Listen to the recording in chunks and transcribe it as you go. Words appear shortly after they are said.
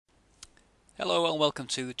Hello and welcome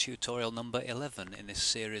to tutorial number 11 in this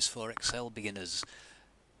series for Excel beginners.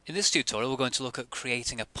 In this tutorial we're going to look at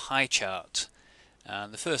creating a pie chart,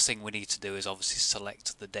 and the first thing we need to do is obviously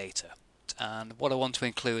select the data. And what I want to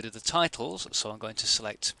include are the titles, so I'm going to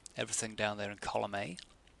select everything down there in column A,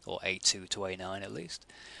 or A2 to A9 at least.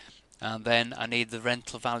 And then I need the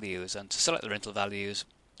rental values, and to select the rental values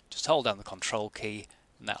just hold down the control key,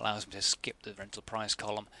 and that allows me to skip the rental price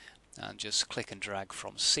column and just click and drag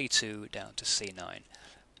from C2 down to C9.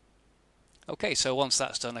 Okay, so once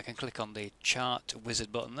that's done I can click on the chart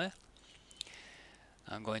wizard button there.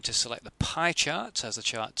 I'm going to select the pie chart as the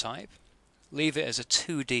chart type, leave it as a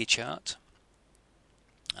 2D chart.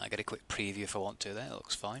 I get a quick preview if I want to there, it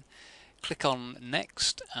looks fine. Click on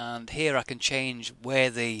next, and here I can change where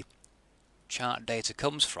the chart data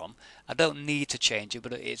comes from. I don't need to change it,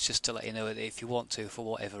 but it's just to let you know that if you want to, for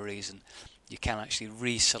whatever reason, you can actually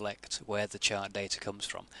reselect where the chart data comes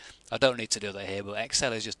from. I don't need to do that here, but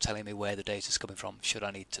Excel is just telling me where the data is coming from should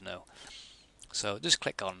I need to know. So just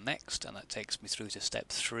click on next, and that takes me through to step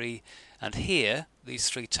 3, and here these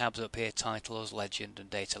 3 tabs up here, titles, legend and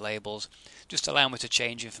data labels, just allow me to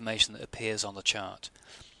change information that appears on the chart.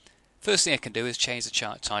 First thing I can do is change the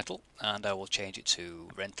chart title, and I will change it to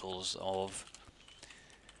rentals of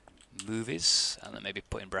movies, and then maybe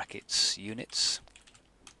put in brackets units,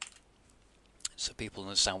 so people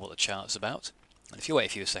understand what the chart's about. And if you wait a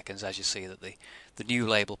few seconds, as you see that the new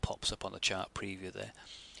label pops up on the chart preview there.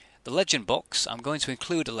 The legend box, I'm going to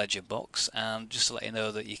include a legend box, and just to let you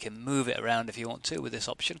know that you can move it around if you want to with this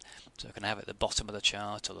option. So I can have it at the bottom of the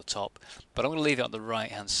chart or the top, but I'm going to leave it on the right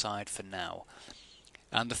hand side for now.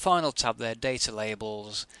 And the final tab there, data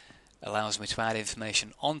labels, allows me to add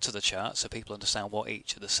information onto the chart so people understand what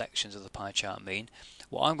each of the sections of the pie chart mean.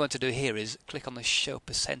 What I'm going to do here is click on the show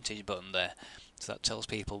percentage button there. So that tells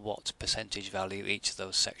people what percentage value each of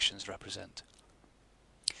those sections represent.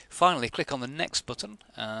 Finally, click on the next button,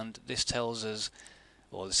 and this tells us,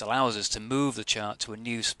 or this allows us to move the chart to a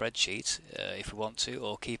new spreadsheet if we want to,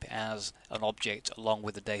 or keep it as an object along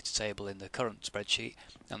with the data table in the current spreadsheet,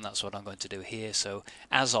 and that's what I'm going to do here. So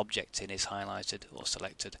as object in is highlighted or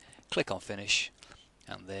selected, click on finish,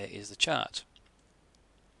 and there is the chart.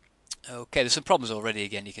 Okay, there's some problems already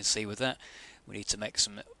again you can see with that. We need to make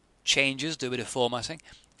some changes, do a bit of formatting.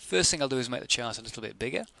 First thing I'll do is make the chart a little bit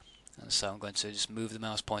bigger, and so I'm going to just move the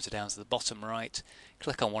mouse pointer down to the bottom right,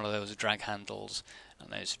 click on one of those drag handles,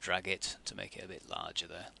 and then just drag it to make it a bit larger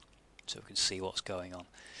there so we can see what's going on.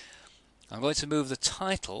 I'm going to move the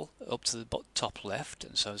title up to the top left,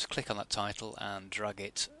 and so just click on that title and drag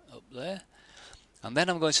it up there, and then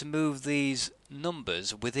I'm going to move these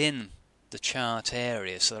numbers within the chart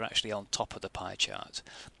area so they're actually on top of the pie chart,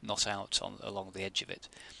 not out along the edge of it.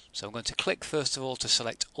 So I'm going to click first of all to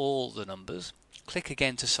select all the numbers, click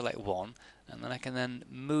again to select one, and then I can then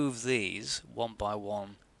move these one by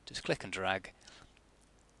one, just click and drag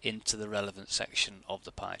into the relevant section of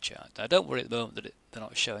the pie chart. Now don't worry at the moment that they're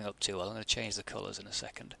not showing up too well. I'm going to change the colours in a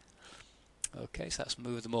second. Okay, so that's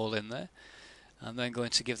moved them all in there. I'm then going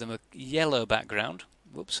to give them a yellow background.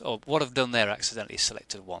 Whoops, oh, what I've done there, I accidentally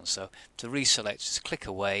selected one, so to reselect, just click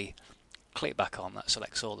away, click back on, that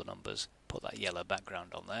selects all the numbers, put that yellow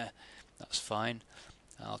background on there, that's fine.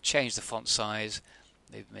 I'll change the font size,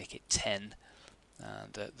 maybe make it 10,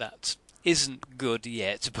 and that isn't good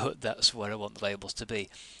yet, but that's where I want the labels to be.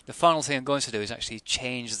 The final thing I'm going to do is actually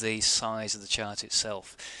change the size of the chart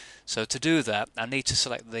itself. So to do that, I need to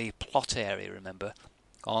select the plot area, remember.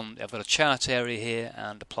 I've got a chart area here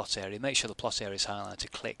and a plot area. Make sure the plot area is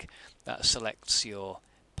highlighted, click. That selects your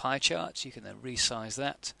pie chart. You can then resize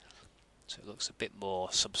that so it looks a bit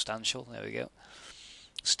more substantial. There we go.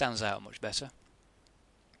 Stands out much better.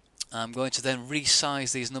 I'm going to then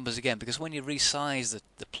resize these numbers again, because when you resize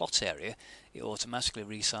the plot area, it automatically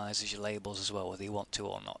resizes your labels as well, whether you want to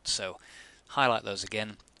or not. So highlight those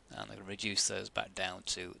again, and I'm going to reduce those back down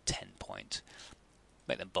to 10 point.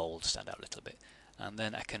 Make them bold, stand out a little bit. And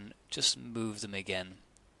then I can just move them again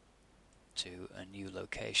to a new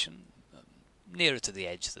location, nearer to the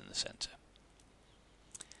edge than the centre.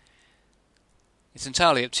 It's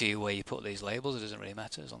entirely up to you where you put these labels, it doesn't really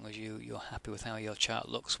matter as long as you're happy with how your chart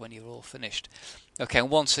looks when you're all finished. Okay,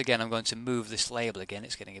 and once again I'm going to move this label again,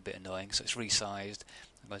 it's getting a bit annoying, so it's resized.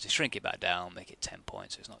 I'm going to shrink it back down, make it 10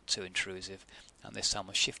 points so it's not too intrusive, and this time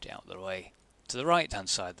I'll shift it out of the way to the right hand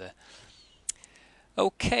side there.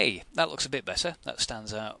 Okay, that looks a bit better. That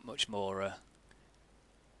stands out much more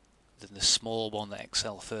than the small one that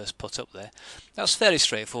Excel first put up there. That's fairly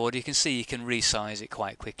straightforward. You can see you can resize it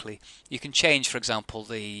quite quickly. You can change, for example,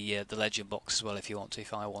 the legend box as well if you want to.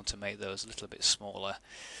 If I want to make those a little bit smaller,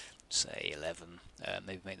 say 11.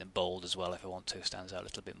 Maybe make them bold as well if I want to, stands out a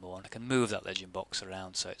little bit more. And I can move that legend box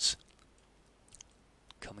around so it's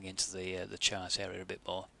coming into the chart area a bit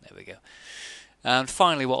more. There we go. And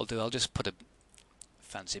finally what I'll do, I'll just put a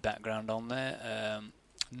fancy background on there.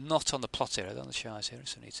 Not on the plot area, on the chart area,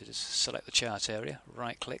 so I need to just select the chart area,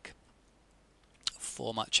 right click,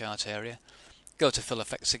 format chart area, go to fill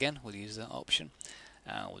effects again, we'll use that option,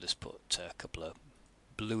 and we'll just put a couple of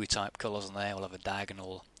bluey type colours on there. We'll have a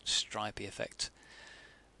diagonal stripy effect.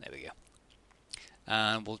 There we go.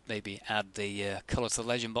 And we'll maybe add the colour to the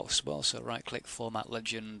legend box as well, so right click, format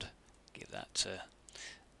legend, give that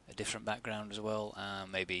a different background as well, and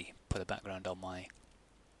maybe put a background on my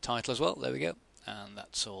title as well. There we go. And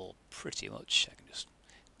that's all pretty much. I can just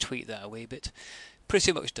tweak that a wee bit.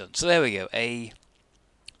 Pretty much done. So there we go, a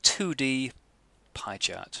 2D pie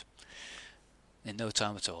chart in no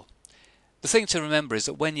time at all. The thing to remember is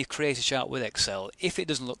that when you create a chart with Excel, if it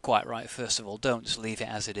doesn't look quite right, first of all, don't just leave it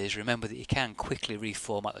as it is. Remember that you can quickly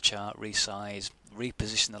reformat the chart, resize,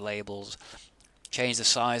 reposition the labels, change the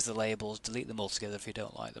size of the labels, delete them altogether if you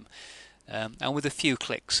don't like them. And with a few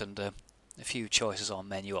clicks and a few choices on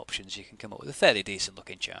menu options, you can come up with a fairly decent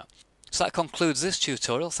looking chart. So that concludes this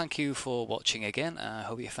tutorial. Thank you for watching again. I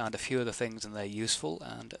hope you found a few of the things and they're useful,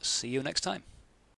 and see you next time.